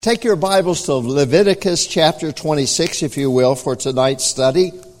Take your Bibles to Leviticus chapter 26, if you will, for tonight's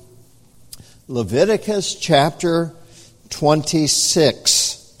study. Leviticus chapter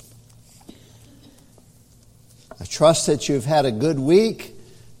 26. I trust that you've had a good week.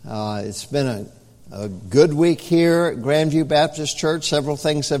 It's been a good week here at Grandview Baptist Church. Several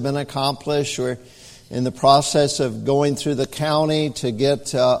things have been accomplished. We're in the process of going through the county to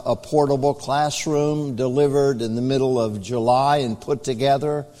get a portable classroom delivered in the middle of July and put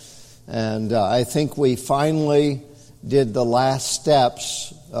together. And I think we finally did the last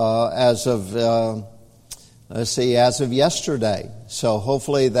steps as of yesterday. So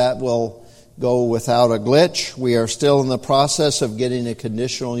hopefully that will go without a glitch. We are still in the process of getting a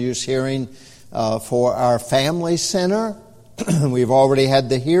conditional use hearing for our family center. We've already had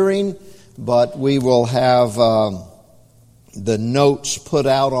the hearing, but we will have the notes put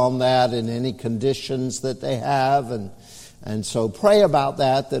out on that and any conditions that they have. And so pray about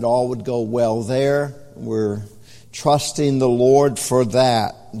that all would go well there. We're trusting the Lord for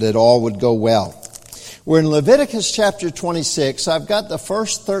that all would go well. We're in Leviticus chapter 26. I've got the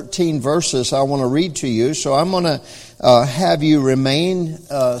first 13 verses I want to read to you, so I'm going to have you remain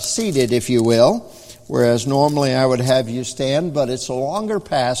seated, if you will, whereas normally I would have you stand, but it's a longer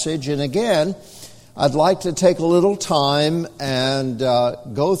passage. And again, I'd like to take a little time and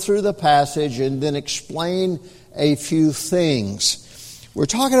go through the passage and then explain a few things. We're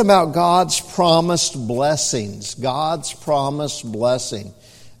talking about God's promised blessings, God's promised blessing.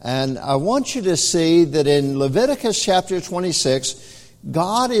 And I want you to see that in Leviticus chapter 26,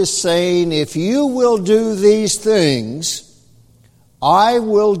 God is saying, if you will do these things, I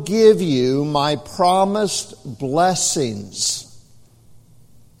will give you my promised blessings.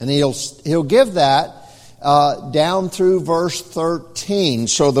 And he'll give that down through verse 13.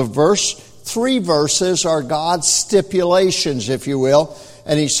 So the three verses are God's stipulations, if you will.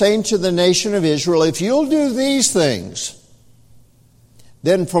 And he's saying to the nation of Israel, if you'll do these things,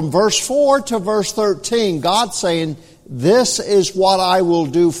 then from verse 4 to verse 13, God's saying, this is what I will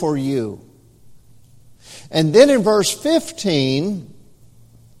do for you. And then in verse 15,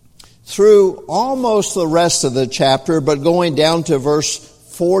 through almost the rest of the chapter, but going down to verse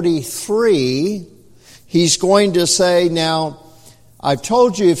 43, he's going to say, now, I've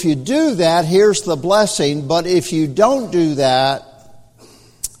told you if you do that, here's the blessing, but if you don't do that,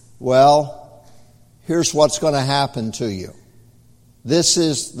 well, here's what's going to happen to you. This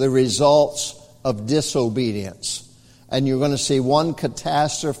is the results of disobedience. And you're going to see one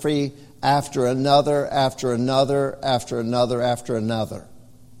catastrophe after another, after another, after another, after another.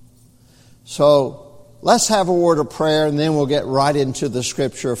 So let's have a word of prayer and then we'll get right into the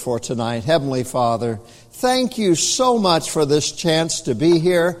scripture for tonight. Heavenly Father, thank you so much for this chance to be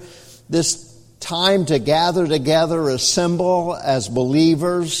here, this time to gather together, assemble as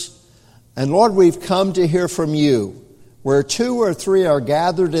believers. And Lord, we've come to hear from you. Where two or three are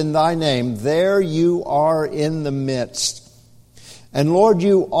gathered in thy name, there you are in the midst. And Lord,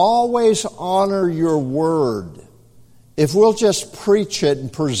 you always honor your word. If we'll just preach it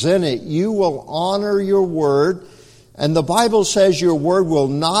and present it, you will honor your word. And the Bible says your word will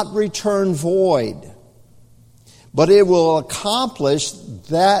not return void, but it will accomplish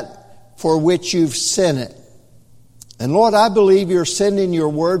that for which you've sent it. And Lord, I believe you're sending your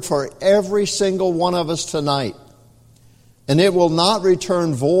word for every single one of us tonight. And it will not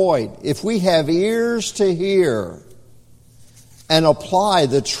return void. If we have ears to hear and apply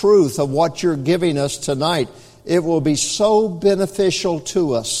the truth of what you're giving us tonight, it will be so beneficial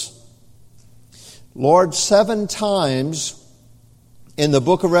to us. Lord, 7 times in the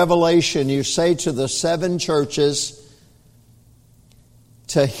book of Revelation, you say to the 7 churches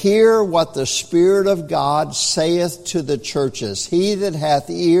to hear what the Spirit of God saith to the churches. He that hath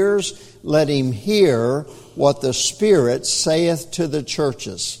ears, let him hear what the Spirit saith to the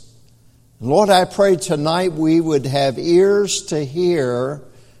churches. Lord, I pray tonight we would have ears to hear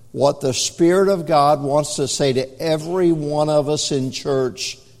what the Spirit of God wants to say to every one of us in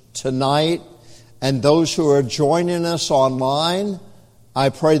church tonight. And those who are joining us online, I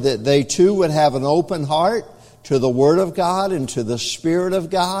pray that they too would have an open heart to the Word of God and to the Spirit of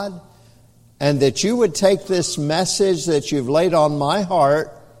God. And that you would take this message that you've laid on my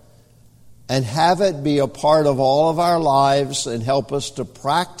heart and have it be a part of all of our lives and help us to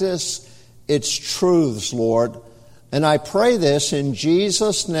practice its truths, Lord. And I pray this in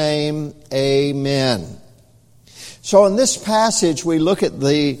Jesus' name, amen. So in this passage, we look at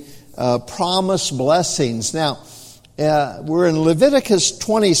the promised blessings. Now, we're in Leviticus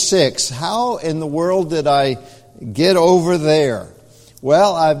 26. How in the world did I get over there?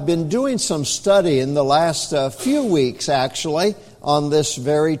 Well, I've been doing some study in the last few weeks, actually, on this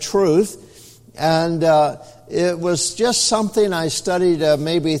very truth. And it was just something I studied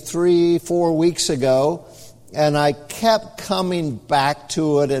maybe 3-4 weeks ago, and I kept coming back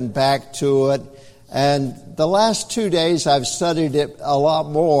to it and back to it. And the last 2 days I've studied it a lot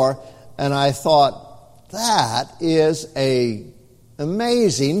more, and I thought, that is an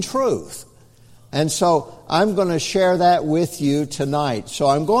amazing truth. And so I'm going to share that with you tonight. So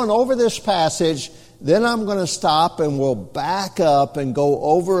I'm going over this passage, then I'm going to stop and we'll back up and go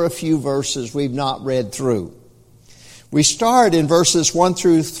over a few verses we've not read through. We start in verses 1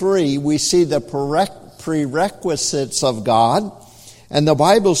 through 3. We see the prerequisites of God. And the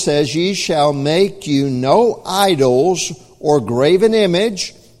Bible says, "Ye shall make you no idols or graven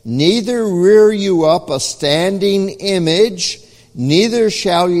image, neither rear you up a standing image, neither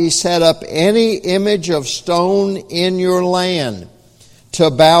shall ye set up any image of stone in your land, to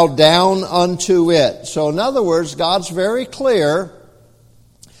bow down unto it." So in other words, God's very clear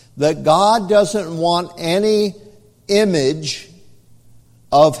that God doesn't want any image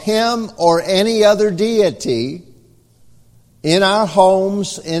of Him or any other deity in our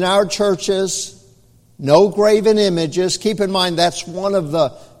homes, in our churches. No graven images. Keep in mind, that's one of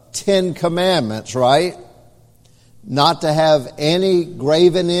the 10 commandments, right? Not to have any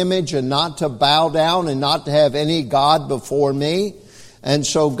graven image, and not to bow down, and not to have any God before me. And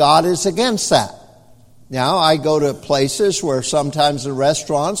so God is against that. Now, I go to places where sometimes in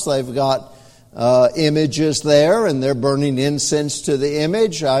restaurants they've got images there, and they're burning incense to the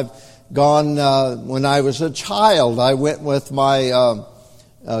image. I've gone, when I was a child, I went with my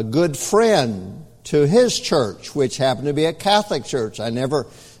good friend to his church, which happened to be a Catholic church. I never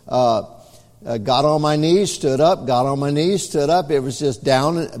got on my knees, stood up, got on my knees, stood up. It was just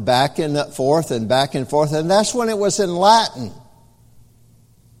down, back and forth, and back and forth. And that's when it was in Latin.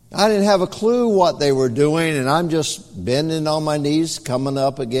 I didn't have a clue what they were doing, and I'm just bending on my knees, coming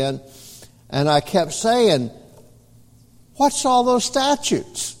up again. And I kept saying, "What's all those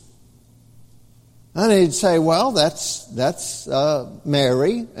statutes?" And he'd say, "Well, that's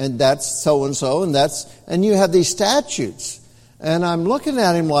Mary, and that's so-and-so, and you have these statutes." And I'm looking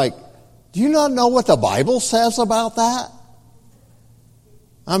at him like, "Do you not know what the Bible says about that?"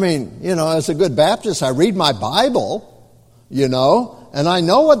 I mean, as a good Baptist, I read my Bible, and I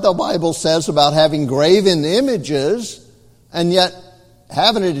know what the Bible says about having graven images, and yet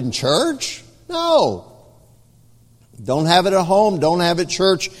having it in church? No. Don't have it at home, don't have it at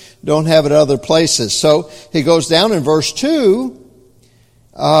church, don't have it other places. So he goes down in verse 2,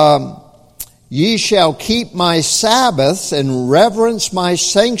 "Ye shall keep my Sabbaths and reverence my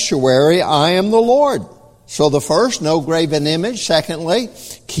sanctuary. I am the Lord." So the first, no graven image. Secondly,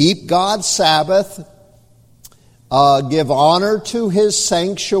 keep God's Sabbath. Give honor to His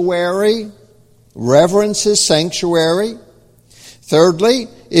sanctuary. Reverence His sanctuary. Thirdly,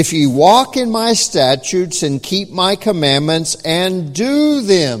 "If ye walk in my statutes and keep my commandments and do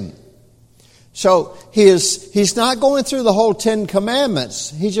them." So he's not going through the whole 10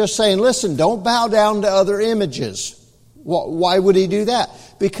 commandments. He's just saying, listen, don't bow down to other images. Why would he do that?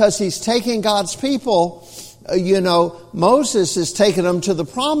 Because he's taking God's people. Moses is taking them to the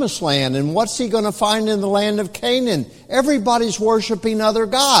promised land. And what's he going to find in the land of Canaan? Everybody's worshiping other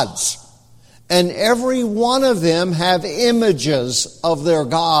gods. And every one of them have images of their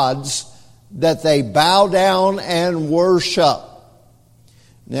gods that they bow down and worship.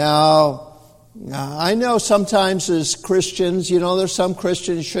 Now, I know sometimes as Christians, there's some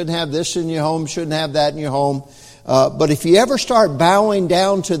Christians shouldn't have this in your home, shouldn't have that in your home. But if you ever start bowing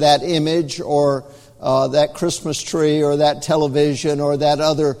down to that image or that Christmas tree or that television or that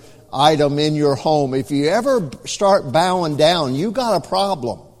other item in your home, if you ever start bowing down, you got a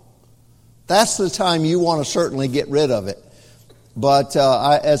problem. That's the time you want to certainly get rid of it. But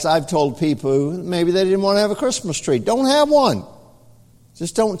as I've told people, maybe they didn't want to have a Christmas tree. Don't have one.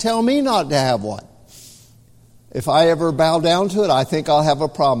 Just don't tell me not to have one. If I ever bow down to it, I think I'll have a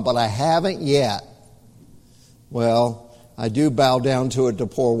problem. But I haven't yet. Well, I do bow down to it to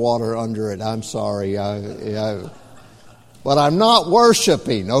pour water under it. I'm sorry. But I'm not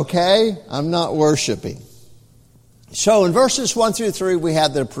worshiping, okay? I'm not worshiping. So in verses 1 through 3, we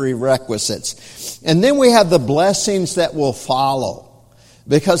have the prerequisites. And then we have the blessings that will follow.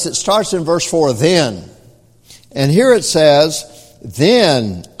 Because it starts in verse 4, "Then." And here it says,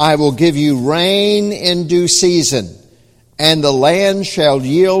 "Then I will give you rain in due season, and the land shall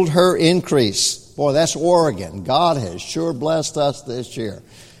yield her increase." Boy, that's Oregon. God has sure blessed us this year.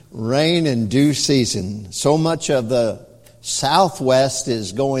 Rain in due season. So much of the Southwest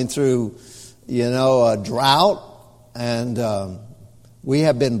is going through, a drought. And we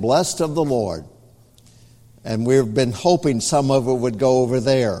have been blessed of the Lord. And we've been hoping some of it would go over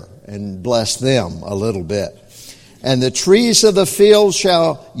there and bless them a little bit. And the trees of the field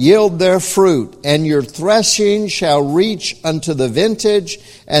shall yield their fruit, and your threshing shall reach unto the vintage,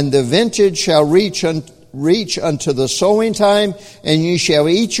 and the vintage shall reach unto the sowing time, and ye shall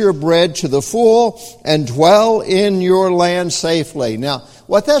eat your bread to the full, and dwell in your land safely. Now,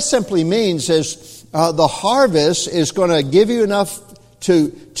 what that simply means is the harvest is going to give you enough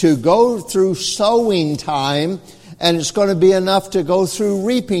to go through sowing time, and it's going to be enough to go through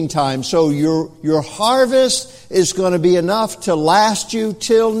reaping time. So your harvest is going to be enough to last you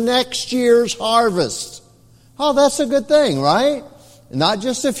till next year's harvest. Oh, that's a good thing, right? Not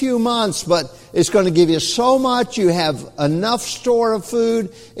just a few months, but it's going to give you so much. You have enough store of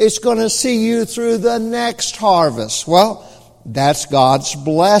food. It's going to see you through the next harvest. Well, that's God's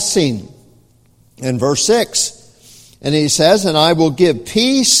blessing. In verse 6, and he says, and I will give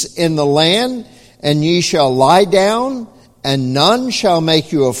peace in the land, and ye shall lie down, and none shall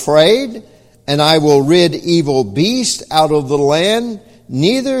make you afraid. And I will rid evil beasts out of the land,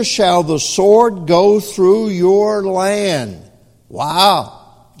 neither shall the sword go through your land.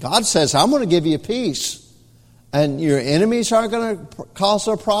 Wow. God says, I'm going to give you peace. And your enemies aren't going to cause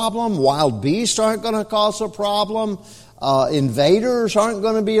a problem. Wild beasts aren't going to cause a problem. Invaders aren't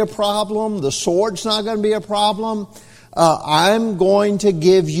going to be a problem. The sword's not going to be a problem. I'm going to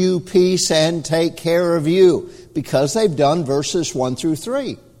give you peace and take care of you, because they've done verses 1 through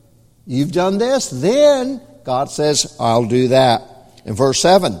 3. You've done this, then God says, I'll do that. In verse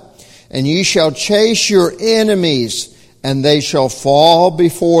 7, and ye shall chase your enemies, and they shall fall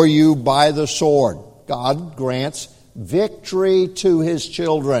before you by the sword. God grants victory to his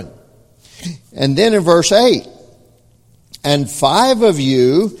children. And then in verse 8, and 5 of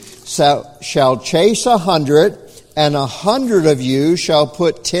you shall chase 100, and 100 of you shall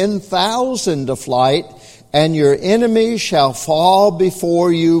put 10,000 to flight, and your enemies shall fall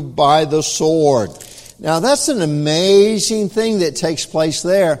before you by the sword. Now that's an amazing thing that takes place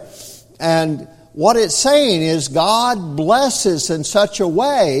there. And what it's saying is God blesses in such a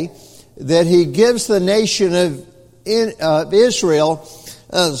way that he gives the nation of Israel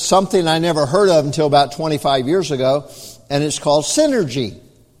something I never heard of until about 25 years ago, and it's called synergy.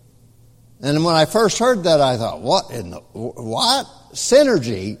 And when I first heard that, I thought, what?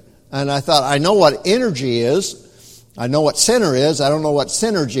 Synergy? And I thought, I know what energy is. I know what sinner is. I don't know what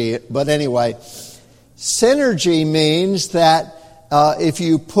synergy is. But anyway, synergy means that if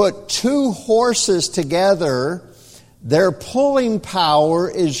you put 2 horses together, their pulling power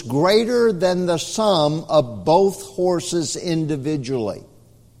is greater than the sum of both horses individually.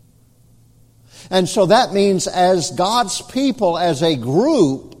 And so that means as God's people, as a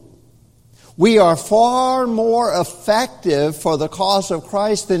group, we are far more effective for the cause of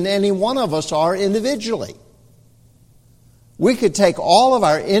Christ than any one of us are individually. We could take all of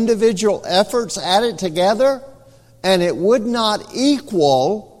our individual efforts, add it together, and it would not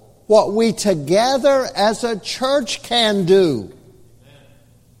equal what we together as a church can do.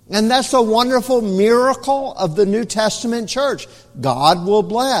 And that's a wonderful miracle of the New Testament church. God will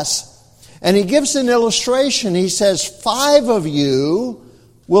bless. And he gives an illustration. He says, 5 of you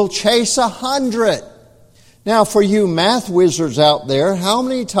will chase 100. Now, for you math wizards out there, how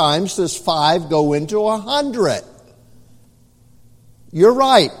many times does 5 go into 100? You're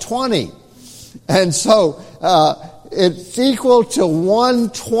right, 20. And so it's equal to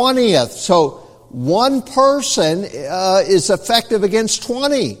 1/20. So one person is effective against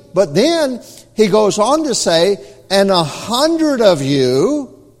 20. But then he goes on to say, and 100 of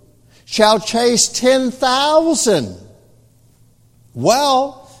you shall chase 10,000.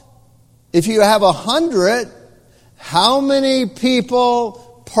 Well, if you have 100, how many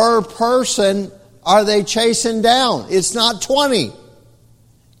people per person are they chasing down? It's not 20.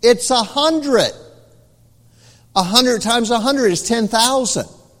 It's 100. 100 times 100 is 10,000.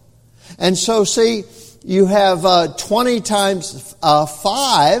 And so, see, you have 20 times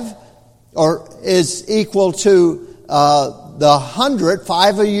 5, or is equal to the 100.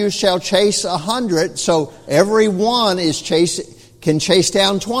 5 of you shall chase 100. So every one can chase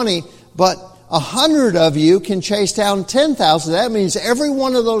down 20. But 100 of you can chase down 10,000. That means every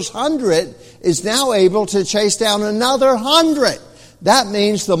one of those 100 is now able to chase down another 100. That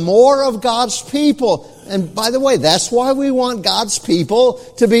means the more of God's people, and by the way, that's why we want God's people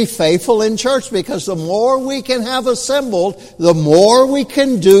to be faithful in church, because the more we can have assembled, the more we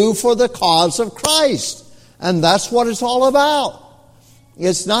can do for the cause of Christ. And that's what it's all about.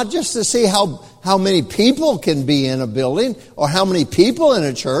 It's not just to see how many people can be in a building or how many people in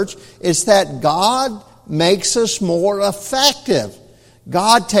a church. It's that God makes us more effective.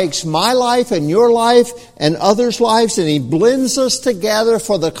 God takes my life and your life and others' lives, and He blends us together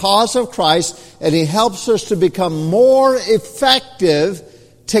for the cause of Christ, and He helps us to become more effective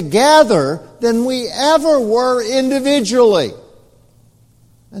together than we ever were individually.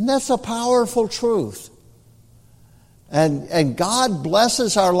 And that's a powerful truth. And God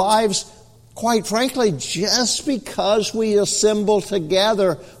blesses our lives, quite frankly, just because we assemble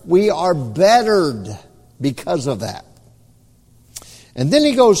together. We are bettered because of that. And then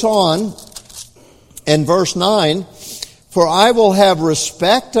he goes on in verse 9, "For I will have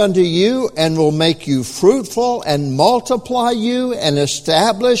respect unto you, and will make you fruitful, and multiply you, and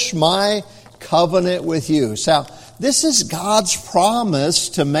establish my covenant with you." So this is God's promise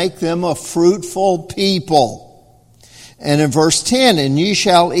to make them a fruitful people. And in verse 10, "And ye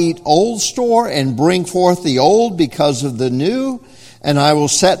shall eat old store, and bring forth the old because of the new. And I will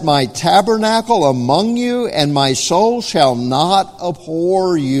set my tabernacle among you, and my soul shall not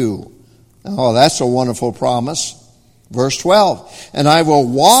abhor you." Oh, that's a wonderful promise. Verse 12, "And I will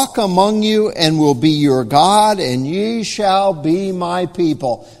walk among you, and will be your God, and ye shall be my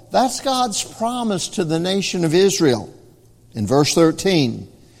people." That's God's promise to the nation of Israel. In verse 13,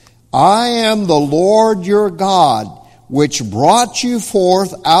 "I am the Lord your God, which brought you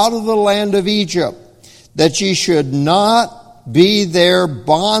forth out of the land of Egypt, that ye should not be their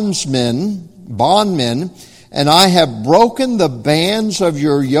bondmen, and I have broken the bands of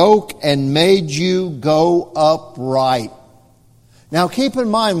your yoke and made you go upright." Now keep in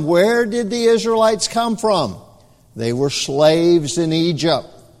mind, where did the Israelites come from? They were slaves in Egypt.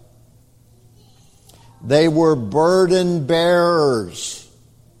 They were burden bearers.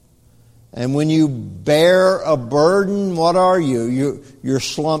 And when you bear a burden, what are you? You're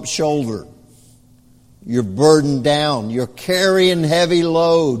slump-shouldered. You're burdened down. You're carrying heavy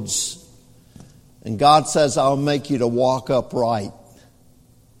loads. And God says, "I'll make you to walk upright."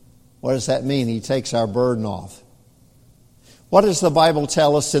 What does that mean? He takes our burden off. What does the Bible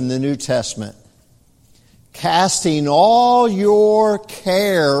tell us in the New Testament? "Casting all your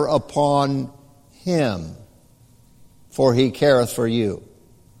care upon Him, for He careth for you."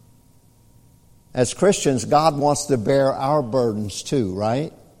 As Christians, God wants to bear our burdens too,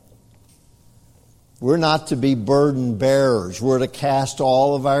 right? We're not to be burden bearers. We're to cast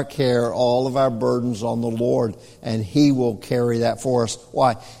all of our care, all of our burdens on the Lord, and He will carry that for us.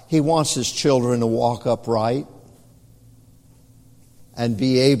 Why? He wants His children to walk upright and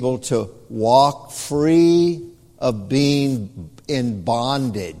be able to walk free of being in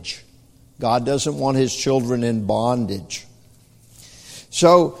bondage. God doesn't want His children in bondage.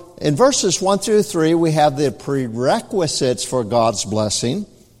 So in verses 1 through 3, we have the prerequisites for God's blessing.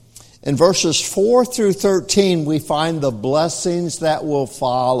 In verses 4 through 13, we find the blessings that will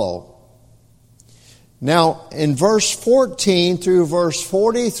follow. Now, in verse 14 through verse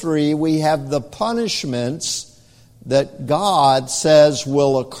 43, we have the punishments that God says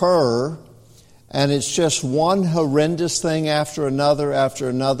will occur. And it's just one horrendous thing after another, after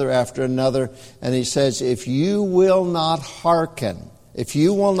another, after another. And He says, if you will not hearken, if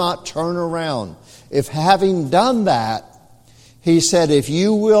you will not turn around, if having done that, He said, if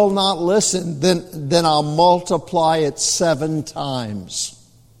you will not listen, then I'll multiply it 7 times.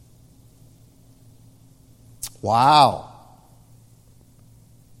 Wow.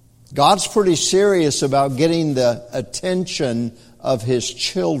 God's pretty serious about getting the attention of His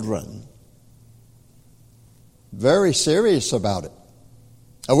children. Very serious about it.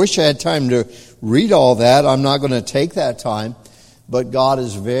 I wish I had time to read all that. I'm not going to take that time. But God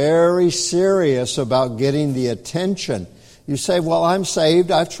is very serious about getting the attention. You say, well, I'm saved.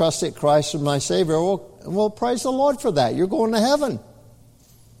 I've trusted Christ as my Savior. Well, praise the Lord for that. You're going to heaven.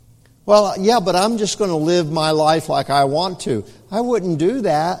 Well, yeah, but I'm just going to live my life like I want to. I wouldn't do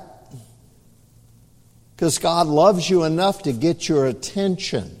that. Because God loves you enough to get your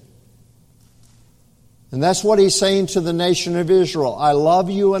attention. And that's what He's saying to the nation of Israel. I love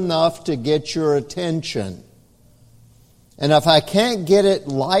you enough to get your attention. And if I can't get it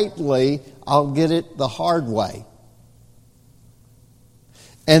lightly, I'll get it the hard way.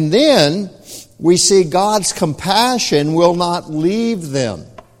 And then we see God's compassion will not leave them.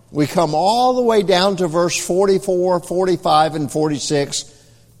 We come all the way down to verse 44, 45, and 46.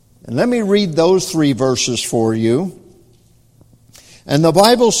 And let me read those 3 verses for you. And the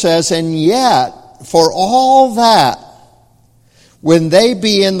Bible says, and yet, for all that, when they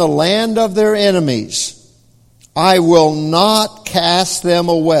be in the land of their enemies, I will not cast them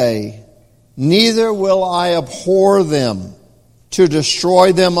away, neither will I abhor them, to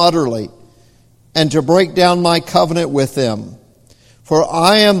destroy them utterly, and to break down my covenant with them. For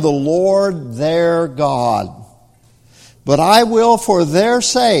I am the Lord their God. But I will for their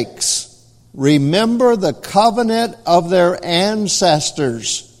sakes remember the covenant of their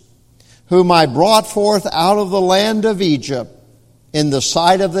ancestors, whom I brought forth out of the land of Egypt in the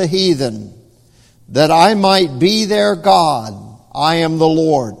sight of the heathen, that I might be their God. I am the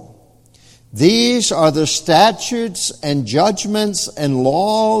Lord. These are the statutes and judgments and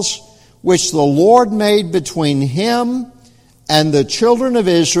laws which the Lord made between him and the children of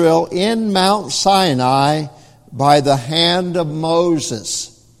Israel in Mount Sinai by the hand of Moses.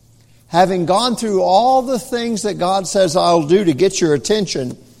 Having gone through all the things that God says I'll do to get your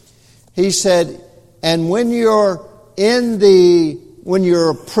attention, he said, and when you're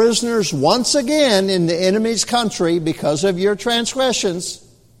prisoners once again in the enemy's country because of your transgressions,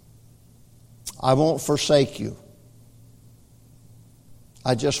 I won't forsake you.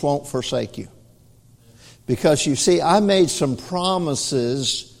 I just won't forsake you. Because you see, I made some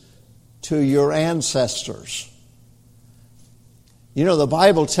promises to your ancestors. You know, the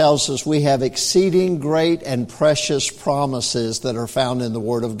Bible tells us we have exceeding great and precious promises that are found in the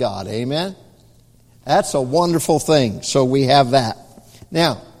Word of God. Amen? That's a wonderful thing. So we have that.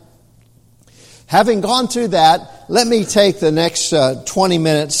 Now, having gone through that, let me take the next 20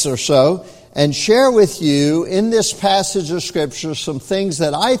 minutes or so and share with you in this passage of Scripture some things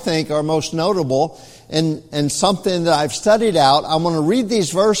that I think are most notable and something that I've studied out. I'm going to read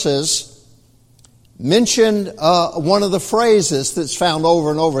these verses, mention one of the phrases that's found over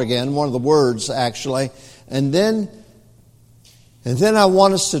and over again, one of the words actually, and then I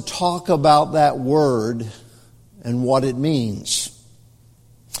want us to talk about that word and what it means.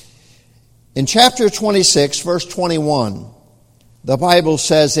 In chapter 26, verse 21, the Bible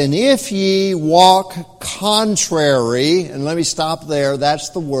says, and if ye walk contrary, and let me stop there, that's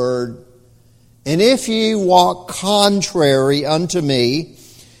the word, and if ye walk contrary unto me,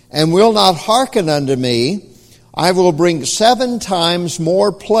 and will not hearken unto me, I will bring 7 times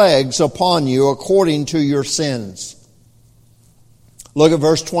more plagues upon you according to your sins. Look at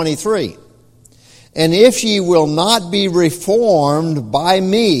verse 23. And if ye will not be reformed by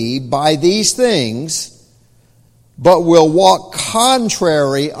me by these things, but will walk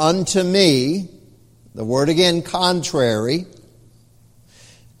contrary unto me, the word again, contrary,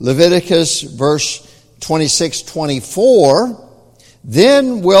 Leviticus verse 26-24,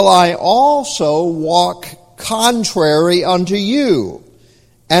 then will I also walk contrary unto you,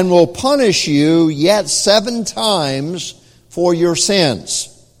 and will punish you yet 7 times for your sins.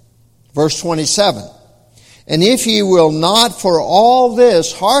 Verse 27, and if ye will not for all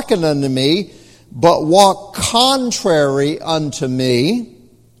this hearken unto me, but walk contrary unto me,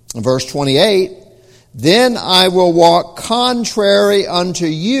 verse 28, then I will walk contrary unto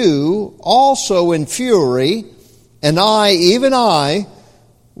you also in fury, and I, even I,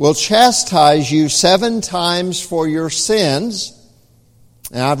 will chastise you 7 times for your sins.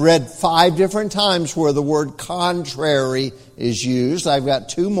 And I've read 5 different times where the word contrary is used. I've got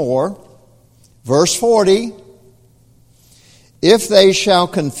 2 more. Verse 40, if they shall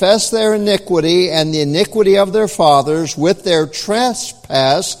confess their iniquity and the iniquity of their fathers with their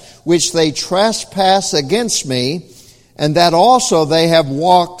trespass, which they trespass against me, and that also they have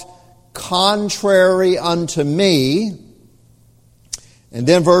walked contrary unto me. And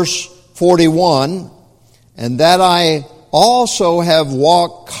then verse 41, and that I also have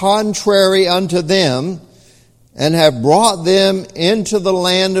walked contrary unto them, and have brought them into the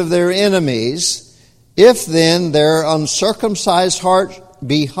land of their enemies, if then their uncircumcised heart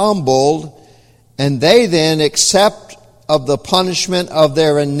be humbled, and they then accept of the punishment of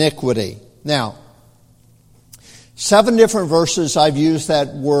their iniquity. Now, 7 different verses I've used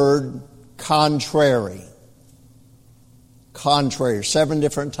that word contrary. Contrary, 7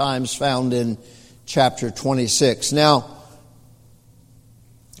 different times found in chapter 26. Now,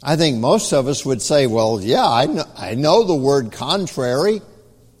 I think most of us would say, well, yeah, I know the word contrary.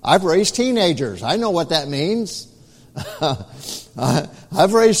 I've raised teenagers. I know what that means.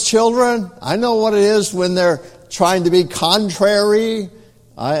 I've raised children. I know what it is when they're trying to be contrary.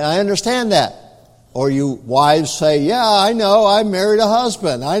 I understand that. Or you wives say, yeah, I know. I married a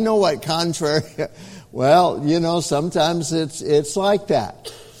husband. I know what contrary. Well, you know, sometimes it's like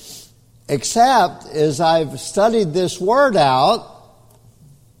that. Except as I've studied this word out,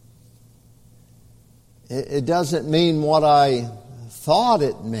 it doesn't mean what I thought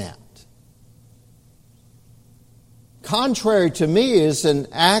it meant. Contrary to me is an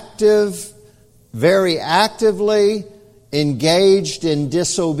active, very actively engaged in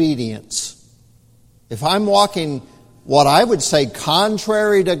disobedience. If I'm walking what I would say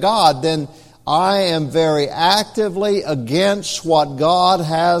contrary to God, then I am very actively against what God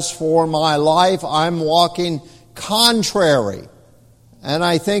has for my life. I'm walking contrary. And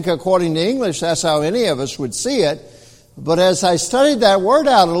I think according to English, that's how any of us would see it. But as I studied that word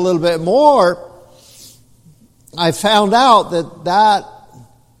out a little bit more, I found out that that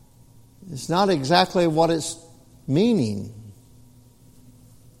is not exactly what it's meaning.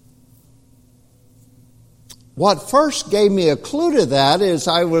 What first gave me a clue to that is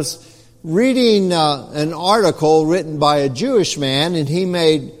I was reading an article written by a Jewish man, and he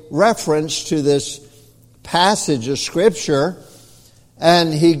made reference to this passage of Scripture,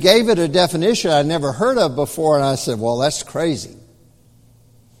 and he gave it a definition I'd never heard of before, and I said, well, that's crazy.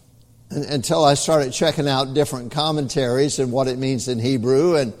 Until I started checking out different commentaries and what it means in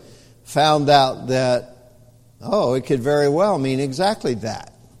Hebrew, and found out that, it could very well mean exactly that.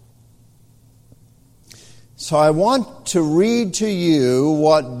 So I want to read to you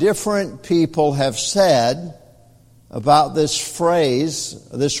what different people have said about this phrase,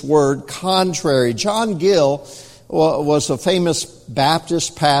 this word, contrary. John Gill was a famous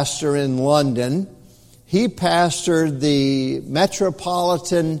Baptist pastor in London. He pastored the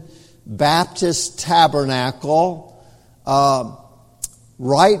Metropolitan Baptist Tabernacle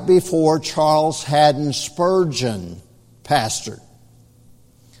right before Charles Haddon Spurgeon pastored.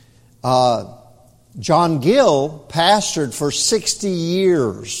 John Gill pastored for 60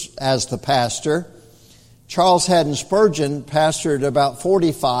 years as the pastor. Charles Haddon Spurgeon pastored about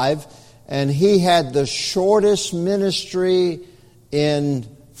 45, and he had the shortest ministry in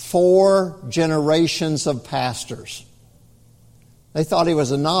 4 generations of pastors. They thought he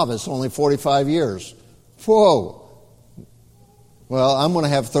was a novice, only 45 years. Whoa! Well, I'm going to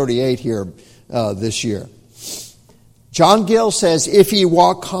have 38 here this year. John Gill says, if ye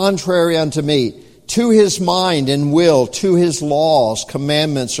walk contrary unto me, to his mind and will, to his laws,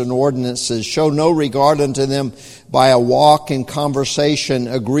 commandments, and ordinances, show no regard unto them by a walk and conversation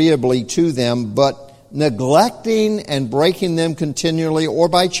agreeably to them, but neglecting and breaking them continually or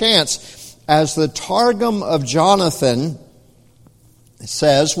by chance, as the Targum of Jonathan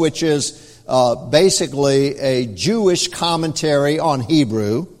says, which is basically a Jewish commentary on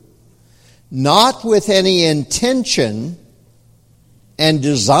Hebrew, not with any intention and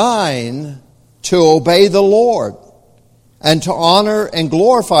design to obey the Lord and to honor and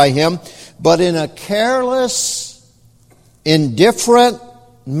glorify Him, but in a careless, indifferent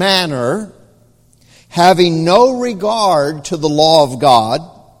manner, having no regard to the law of God,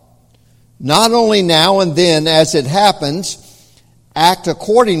 not only now and then as it happens, act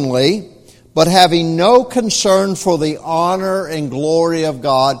accordingly, but having no concern for the honor and glory of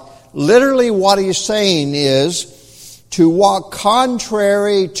God. Literally what he's saying is, to walk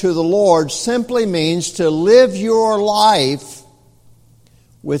contrary to the Lord simply means to live your life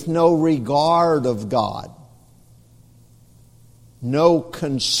with no regard of God, no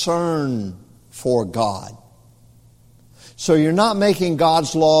concern for God. So you're not making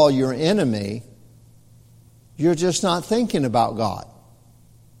God's law your enemy. You're just not thinking about God.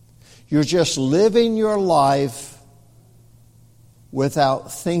 You're just living your life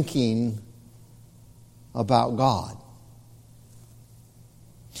without thinking about God.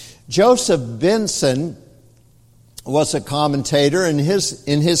 Joseph Benson was a commentator. In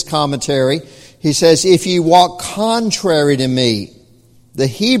his commentary, he says, if ye walk contrary to me, the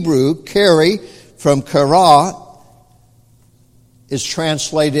Hebrew, kari, from kara, is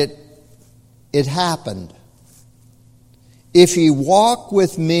translated, it happened. If ye walk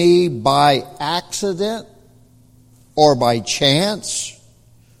with me by accident, or by chance,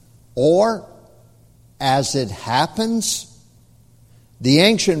 or as it happens. The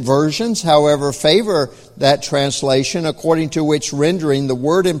ancient versions, however, favor that translation, according to which rendering the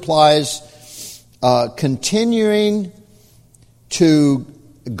word implies continuing to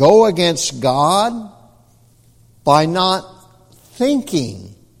go against God by not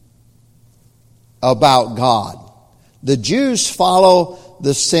thinking about God. The Jews follow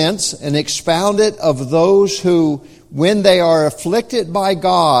the sense and expound it of those who, when they are afflicted by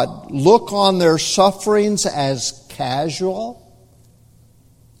God, look on their sufferings as casual,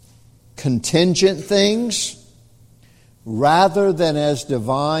 contingent things, rather than as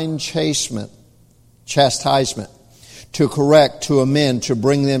divine chastisement, to correct, to amend, to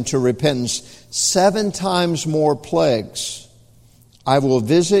bring them to repentance. 7 times more plagues. I will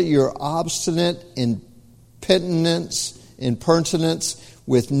visit your obstinate impertinence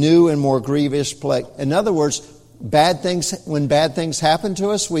with new and more grievous plague. In other words, when bad things happen to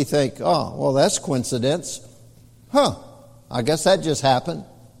us, we think, oh, well, that's coincidence. I guess that just happened.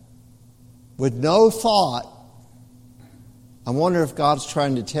 With no thought, I wonder if God's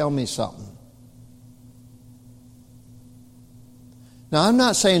trying to tell me something. Now, I'm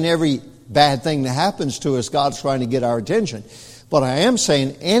not saying every bad thing that happens to us, God's trying to get our attention. But I am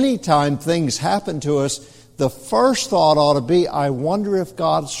saying anytime things happen to us, the first thought ought to be, I wonder if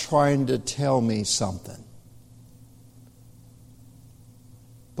God's trying to tell me something.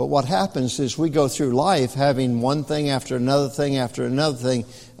 But what happens is we go through life having one thing after another thing after another thing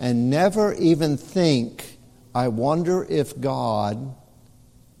and never even think, I wonder if God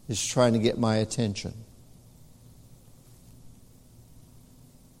is trying to get my attention.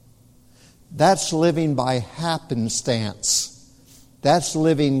 That's living by happenstance. That's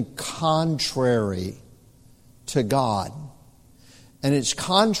living contrary to God. And it's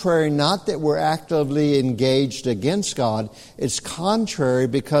contrary not that we're actively engaged against God. It's contrary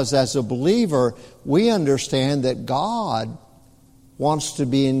because as a believer, we understand that God wants to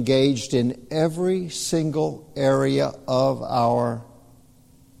be engaged in every single area of our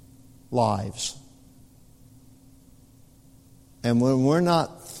lives. And when we're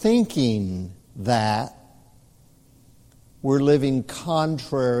not thinking that, we're living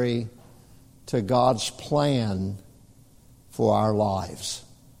contrary to God's plan for our lives.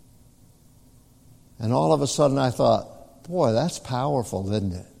 And all of a sudden I thought, boy, that's powerful,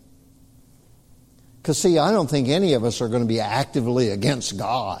 isn't it? Because see, I don't think any of us are going to be actively against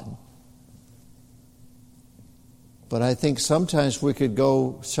God. But I think sometimes we could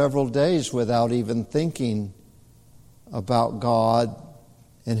go several days without even thinking about God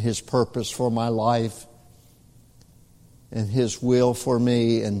and His purpose for my life and His will for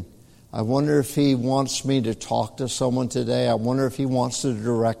me. And I wonder if He wants me to talk to someone today. I wonder if He wants to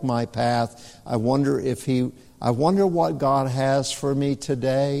direct my path. I wonder what God has for me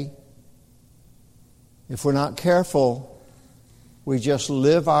today. If we're not careful, we just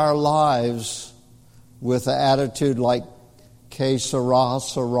live our lives with an attitude like, que sera,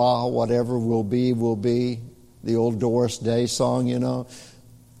 sera, whatever will be, will be. The old Doris Day song, you know.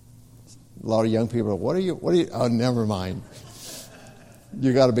 A lot of young people are, what are you, oh, never mind.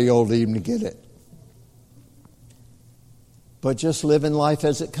 You got to be old even to get it. But just living life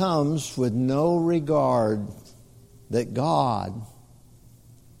as it comes with no regard that God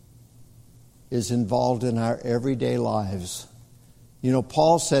is involved in our everyday lives. You know,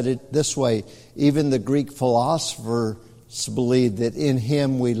 Paul said it this way, even the Greek philosophers believed that in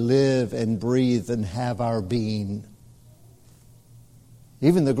Him we live and breathe and have our being.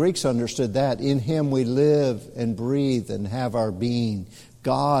 Even the Greeks understood that. In Him we live and breathe and have our being.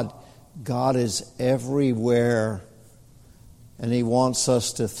 God is everywhere. And He wants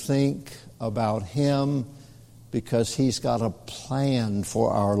us to think about Him because He's got a plan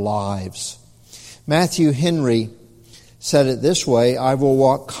for our lives. Matthew Henry said it this way, I will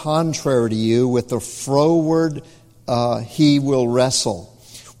walk contrary to you, with the froward he will wrestle.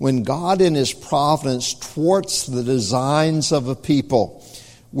 When God in His providence thwarts the designs of a people,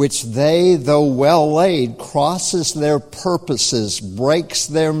 which they, though well laid, crosses their purposes, breaks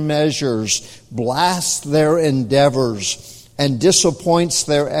their measures, blasts their endeavors, and disappoints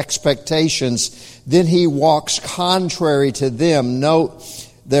their expectations, then He walks contrary to them. Note,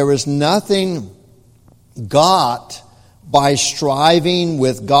 there is nothing got by striving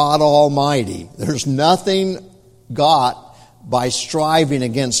with God Almighty. There's nothing got by striving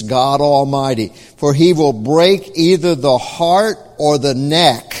against God Almighty. For He will break either the heart or the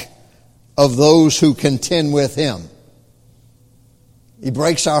neck of those who contend with Him. He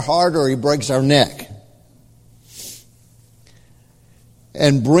breaks our heart or He breaks our neck.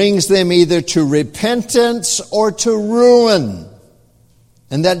 And brings them either to repentance or to ruin.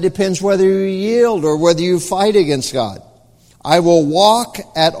 And that depends whether you yield or whether you fight against God. I will walk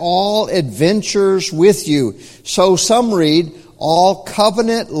at all adventures with you. So some read, all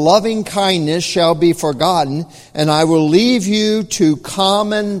covenant loving kindness shall be forgotten, and I will leave you to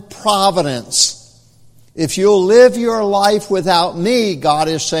common providence. If you'll live your life without me, God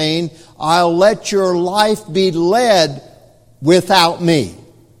is saying, I'll let your life be led without me.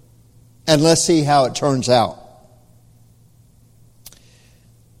 And let's see how it turns out.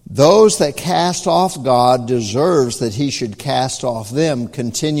 Those that cast off God deserves that He should cast off them,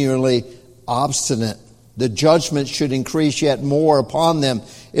 continually obstinate. The judgment should increase yet more upon them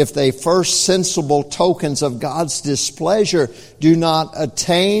if they first sensible tokens of God's displeasure do not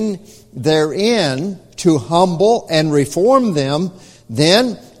attain therein to humble and reform them.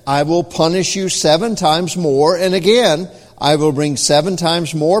 Then I will punish you 7 times more, and again I will bring 7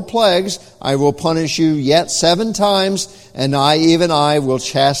 times more plagues. I will punish you yet 7 times, and I will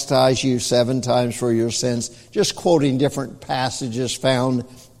chastise you 7 times for your sins. Just quoting different passages found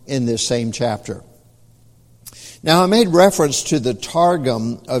in this same chapter. Now, I made reference to the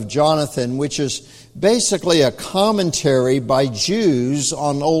Targum of Jonathan, which is basically a commentary by Jews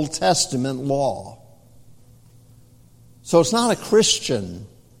on Old Testament law. So it's not a Christian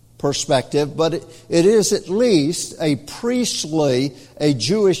perspective, but it is at least a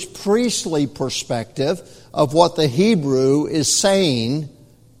Jewish priestly perspective of what the Hebrew is saying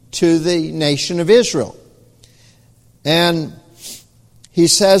to the nation of Israel. And he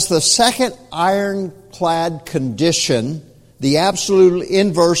says the second ironclad condition, the absolute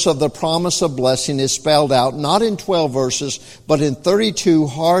inverse of the promise of blessing, is spelled out not in 12 verses, but in 32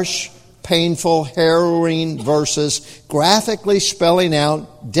 harsh, painful, harrowing verses, graphically spelling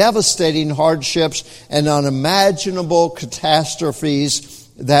out devastating hardships and unimaginable catastrophes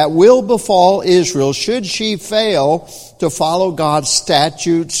that will befall Israel should she fail to follow God's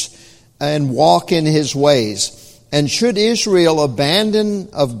statutes and walk in His ways. And should Israel abandon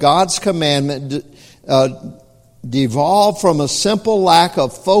of God's commandment, devolve from a simple lack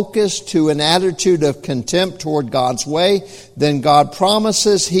of focus to an attitude of contempt toward God's way, then God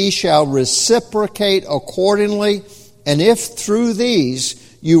promises He shall reciprocate accordingly. And if through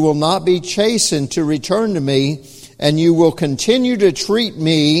these you will not be chastened to return to me, and you will continue to treat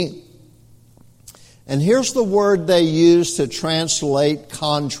me, and here's the word they use to translate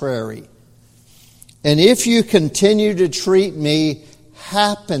contrary. And if you continue to treat me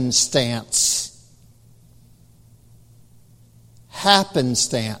happenstance.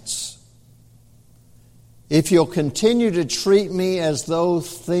 If you'll continue to treat me as though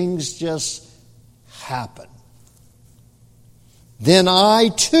things just happen, then I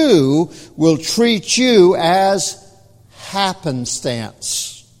too will treat you as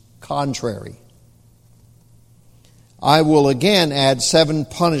happenstance, contrary. I will again add 7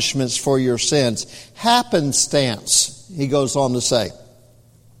 punishments for your sins. Happenstance, he goes on to say.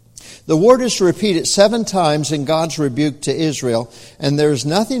 The word is repeated 7 times in God's rebuke to Israel, and there is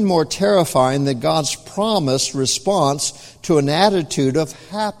nothing more terrifying than God's promised response to an attitude of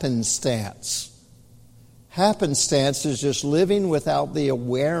happenstance. Happenstance is just living without the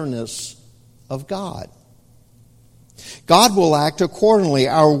awareness of God. God will act accordingly.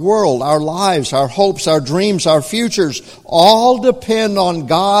 Our world, our lives, our hopes, our dreams, our futures all depend on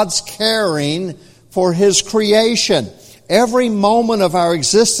God's caring for His creation. Every moment of our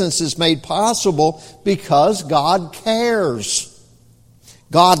existence is made possible because God cares.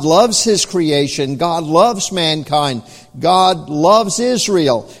 God loves His creation. God loves mankind. God loves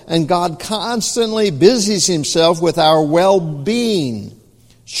Israel. And God constantly busies Himself with our well-being.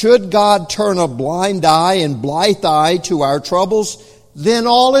 Should God turn a blind eye and blithe eye to our troubles, then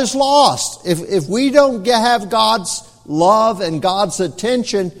all is lost. If we don't have God's love and God's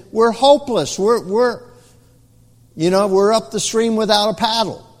attention, we're hopeless. We're up the stream without a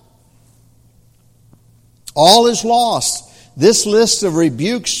paddle. All is lost. This list of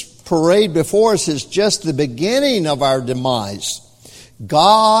rebukes parade before us is just the beginning of our demise.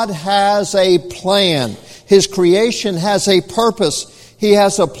 God has a plan. His creation has a purpose. He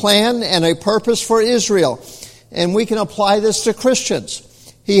has a plan and a purpose for Israel. And we can apply this to Christians.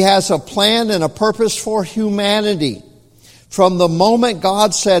 He has a plan and a purpose for humanity. From the moment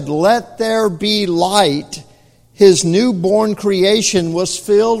God said, "Let there be light," His newborn creation was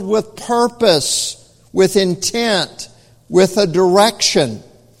filled with purpose, with intent, with a direction.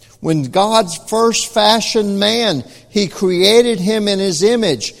 When God first fashioned man, He created him in His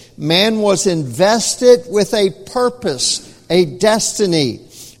image. Man was invested with a purpose, a destiny,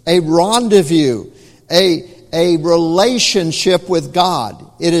 a rendezvous, a relationship with God.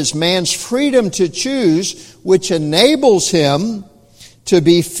 It is man's freedom to choose which enables him to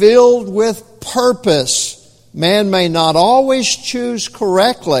be filled with purpose. Man may not always choose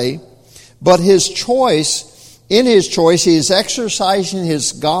correctly, but in his choice, he is exercising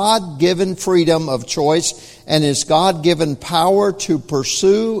his God-given freedom of choice and his God-given power to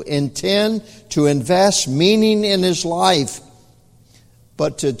pursue, intend, to invest meaning in his life.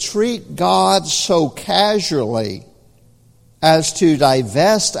 But to treat God so casually as to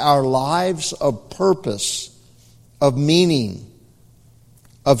divest our lives of purpose, of meaning,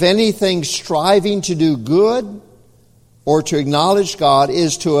 of anything striving to do good or to acknowledge God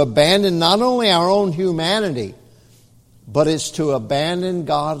is to abandon not only our own humanity, but it's to abandon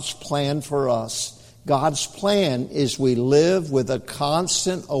God's plan for us. God's plan is we live with a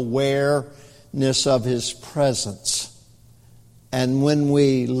constant awareness of His presence. And when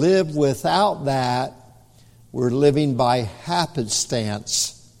we live without that, we're living by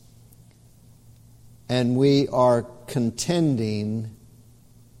happenstance. And we are contending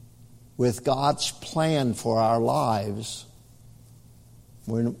with God's plan for our lives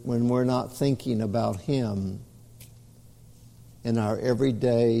when we're not thinking about Him in our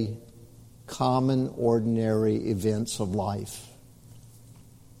everyday, common, ordinary events of life.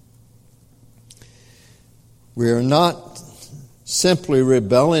 We are not simply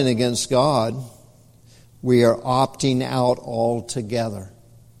rebelling against God. We are opting out altogether.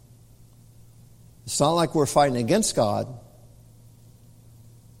 It's not like we're fighting against God.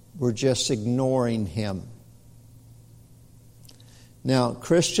 We're just ignoring Him. Now,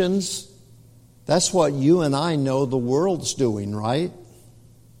 Christians, that's what you and I know the world's doing, right?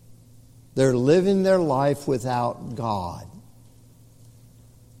 They're living their life without God.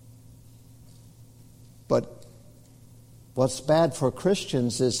 But what's bad for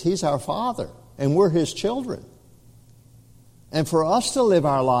Christians is He's our Father, and we're His children. And for us to live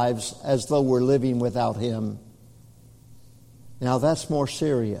our lives as though we're living without Him, now that's more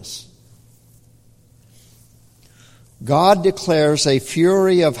serious. God declares a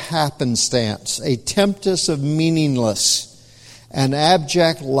fury of happenstance, a tempest of meaningless, an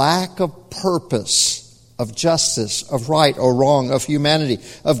abject lack of purpose, of justice, of right or wrong, of humanity,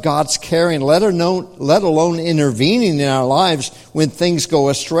 of God's caring, let alone intervening in our lives when things go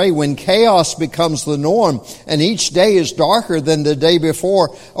astray, when chaos becomes the norm and each day is darker than the day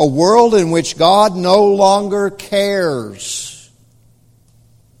before, a world in which God no longer cares.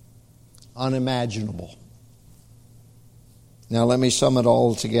 Unimaginable. Now let me sum it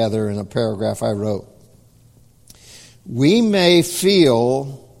all together in a paragraph I wrote. We may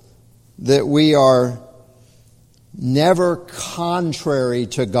feel that we are never contrary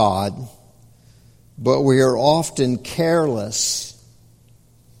to God, but we are often careless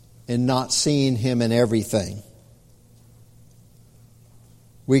in not seeing Him in everything.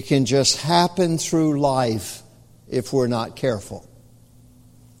 We can just happen through life if we're not careful.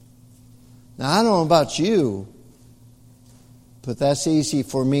 Now, I don't know about you, but that's easy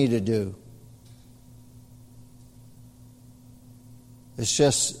for me to do. It's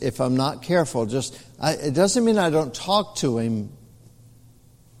just, if I'm not careful, it doesn't mean I don't talk to Him.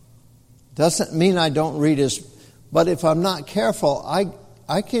 Doesn't mean I don't read His... But if I'm not careful,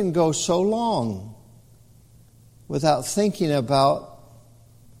 I can go so long without thinking about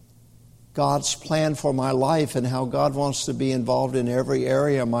God's plan for my life and how God wants to be involved in every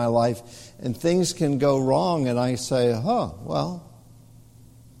area of my life. And things can go wrong, and I say, well,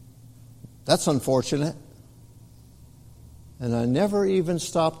 that's unfortunate. And I never even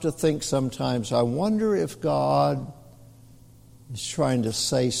stop to think sometimes, I wonder if God is trying to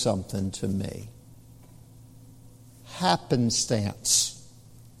say something to me. Happenstance.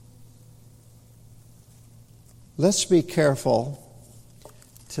 Let's be careful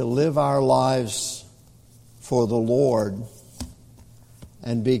to live our lives for the Lord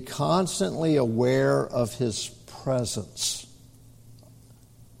and be constantly aware of His presence,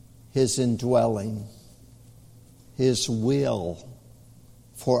 His indwelling, His will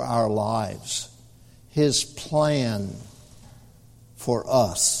for our lives, His plan for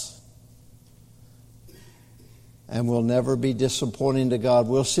us. And we'll never be disappointing to God.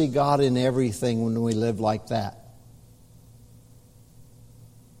 We'll see God in everything when we live like that.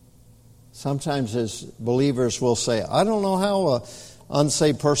 Sometimes as believers we'll say, I don't know how an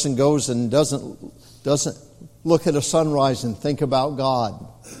unsaved person goes and doesn't look at a sunrise and think about God.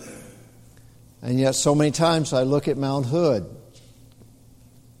 And yet so many times I look at Mount Hood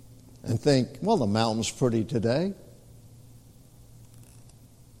and think, well, the mountain's pretty today.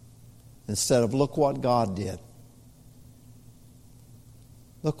 Instead of look what God did.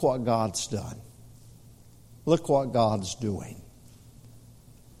 Look what God's done. Look what God's doing.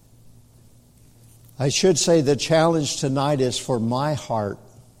 I should say the challenge tonight is for my heart.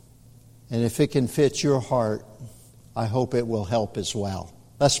 And if it can fit your heart, I hope it will help as well.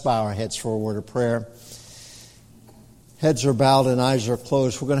 Let's bow our heads for a word of prayer. Heads are bowed and eyes are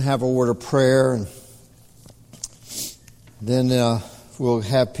closed. We're going to have a word of prayer. And then we'll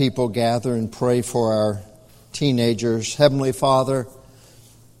have people gather and pray for our teenagers. Heavenly Father,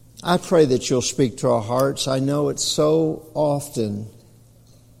 I pray that you'll speak to our hearts. I know it's so often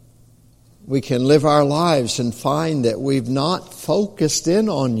we can live our lives and find that we've not focused in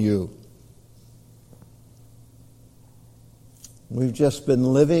on you. We've just been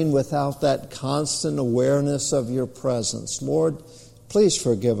living without that constant awareness of your presence. Lord, please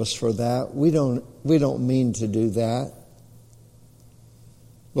forgive us for that. We don't mean to do that.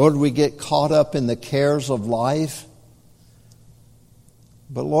 Lord, we get caught up in the cares of life.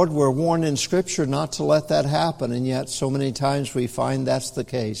 But Lord, we're warned in Scripture not to let that happen, and yet so many times we find that's the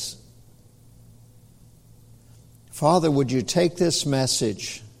case. Father, would you take this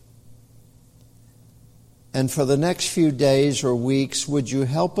message and for the next few days or weeks, would you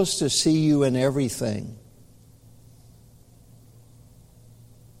help us to see you in everything?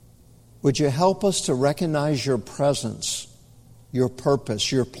 Would you help us to recognize your presence, your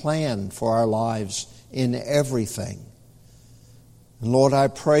purpose, your plan for our lives in everything? And Lord, I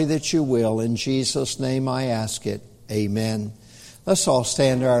pray that you will. In Jesus' name I ask it. Amen. Let's all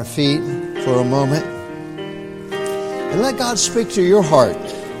stand to our feet for a moment and let God speak to your heart.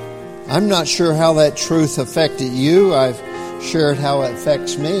 I'm not sure how that truth affected you. I've shared how it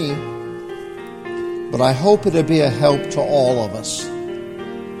affects me. But I hope it'll be a help to all of us.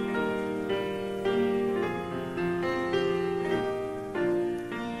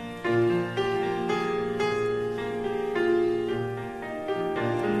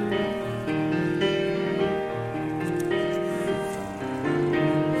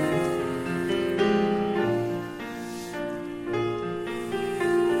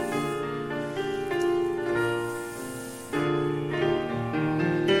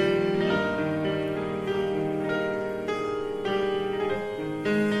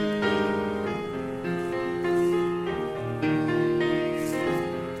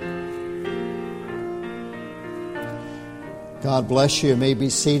 God bless you. You may be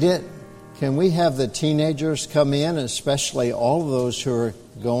seated. Can we have the teenagers come in, especially all of those who are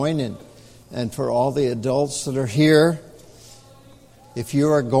going, and for all the adults that are here? If you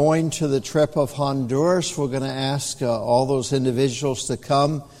are going to the trip of Honduras, we're going to ask all those individuals to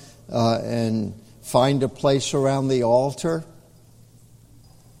come and find a place around the altar.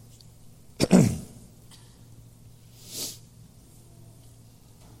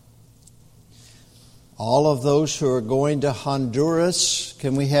 All of those who are going to Honduras,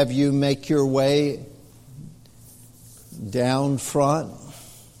 can we have you make your way down front?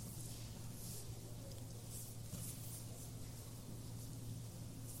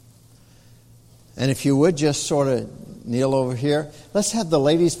 And if you would just sort of kneel over here. Let's have the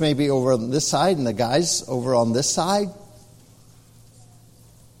ladies maybe over on this side and the guys over on this side.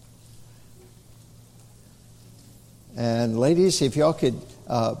 And ladies, if y'all could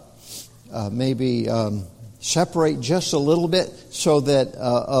maybe separate just a little bit so that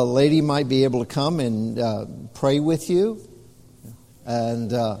a lady might be able to come and pray with you, and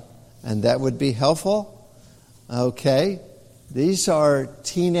that would be helpful. Okay, these are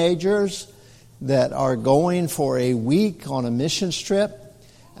teenagers that are going for a week on a mission trip,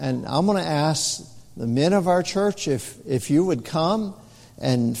 and I'm going to ask the men of our church if you would come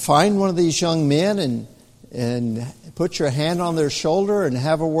and find one of these young men and put your hand on their shoulder and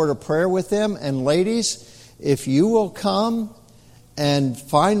have a word of prayer with them. And ladies, if you will come and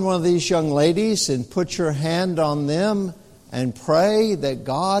find one of these young ladies and put your hand on them and pray that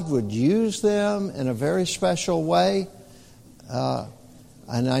God would use them in a very special way.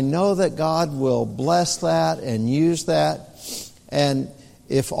 And I know that God will bless that and use that. And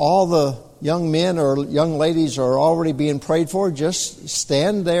if all the young men or young ladies are already being prayed for, just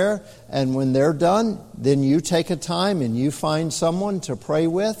stand there, and when they're done, then you take a time and you find someone to pray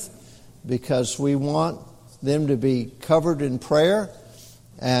with, because we want them to be covered in prayer.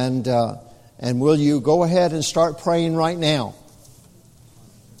 And will you go ahead and start praying right now?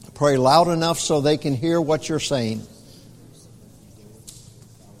 Pray loud enough so they can hear what you're saying.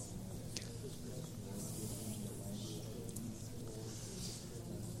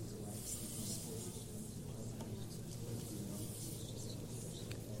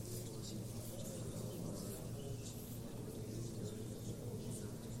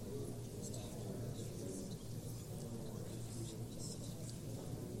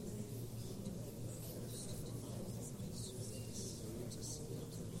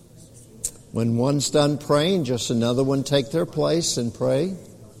 When one's done praying, just another one take their place and pray.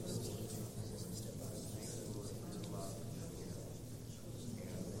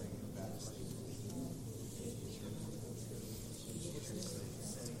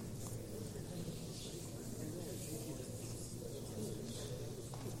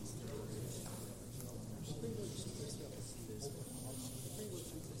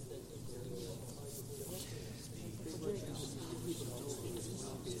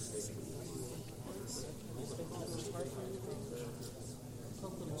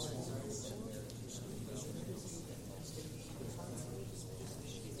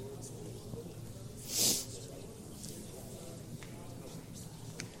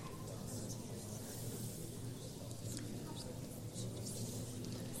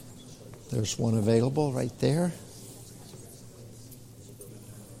 There's one available right there.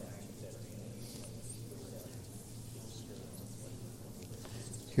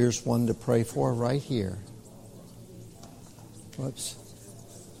 Here's one to pray for right here. Whoops.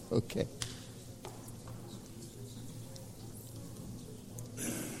 Okay.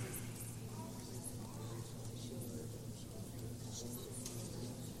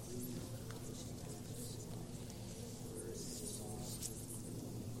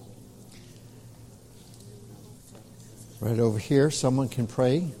 Right over here, someone can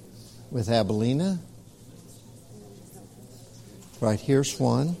pray with Abelina. Right here's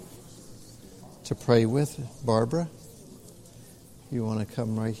one to pray with. Barbara, you want to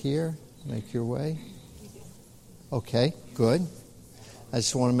come right here, make your way? Okay, good. I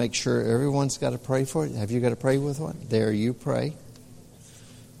just want to make sure everyone's got to pray for it. Have you got to pray with one? There, you pray.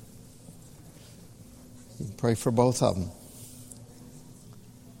 You can pray for both of them.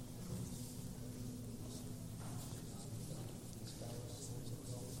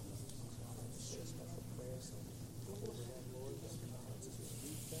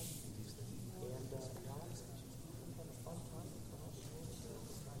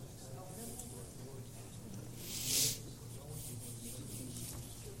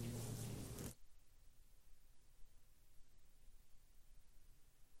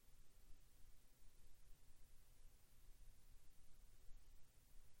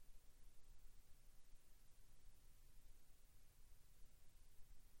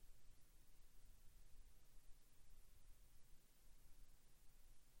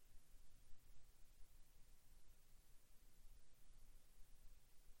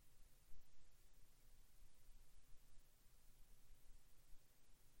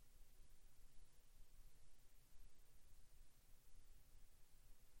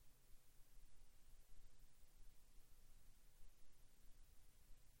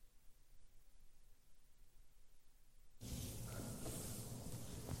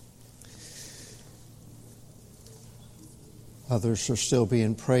 Others are still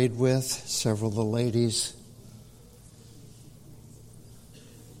being prayed with, several of the ladies.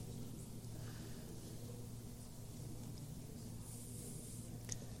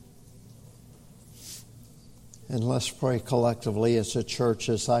 And let's pray collectively as a church,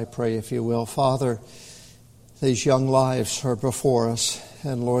 as I pray, if you will. Father, these young lives are before us,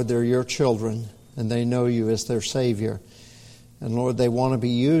 and Lord, they're your children, and they know you as their Savior. And Lord, they want to be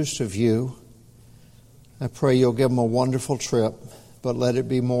used of you. I pray you'll give them a wonderful trip, but let it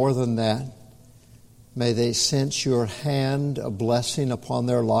be more than that. May they sense your hand, a blessing upon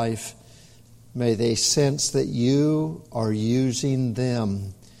their life. May they sense that you are using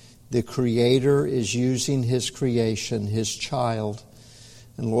them. The Creator is using His creation, His child.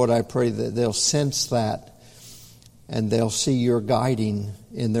 And Lord, I pray that they'll sense that and they'll see your guiding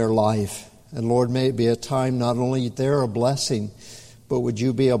in their life. And Lord, may it be a time not only they're a blessing, but would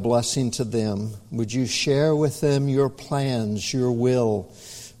you be a blessing to them? Would you share with them your plans, your will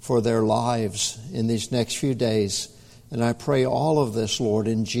for their lives in these next few days? And I pray all of this, Lord,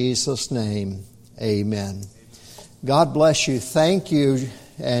 in Jesus' name, amen. God bless you. Thank you,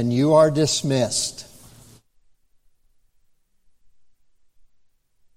 and you are dismissed.